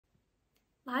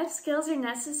Life skills are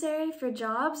necessary for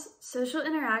jobs, social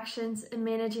interactions, and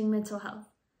managing mental health.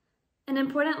 An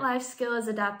important life skill is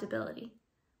adaptability.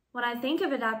 When I think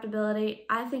of adaptability,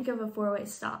 I think of a four-way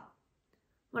stop.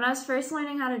 When I was first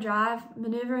learning how to drive,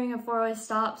 maneuvering a four-way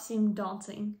stop seemed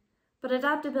daunting, but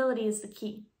adaptability is the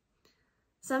key.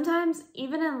 Sometimes,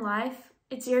 even in life,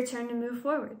 it's your turn to move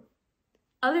forward.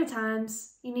 Other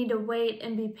times, you need to wait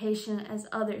and be patient as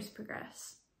others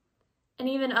progress. And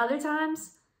even other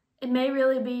times, it may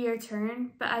really be your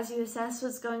turn, but as you assess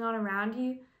what's going on around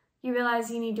you, you realize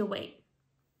you need to wait.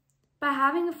 By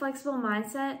having a flexible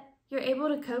mindset, you're able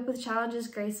to cope with challenges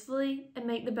gracefully and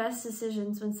make the best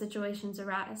decisions when situations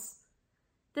arise.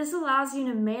 This allows you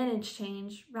to manage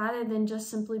change rather than just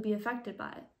simply be affected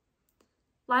by it.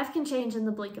 Life can change in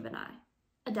the blink of an eye.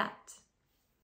 Adapt.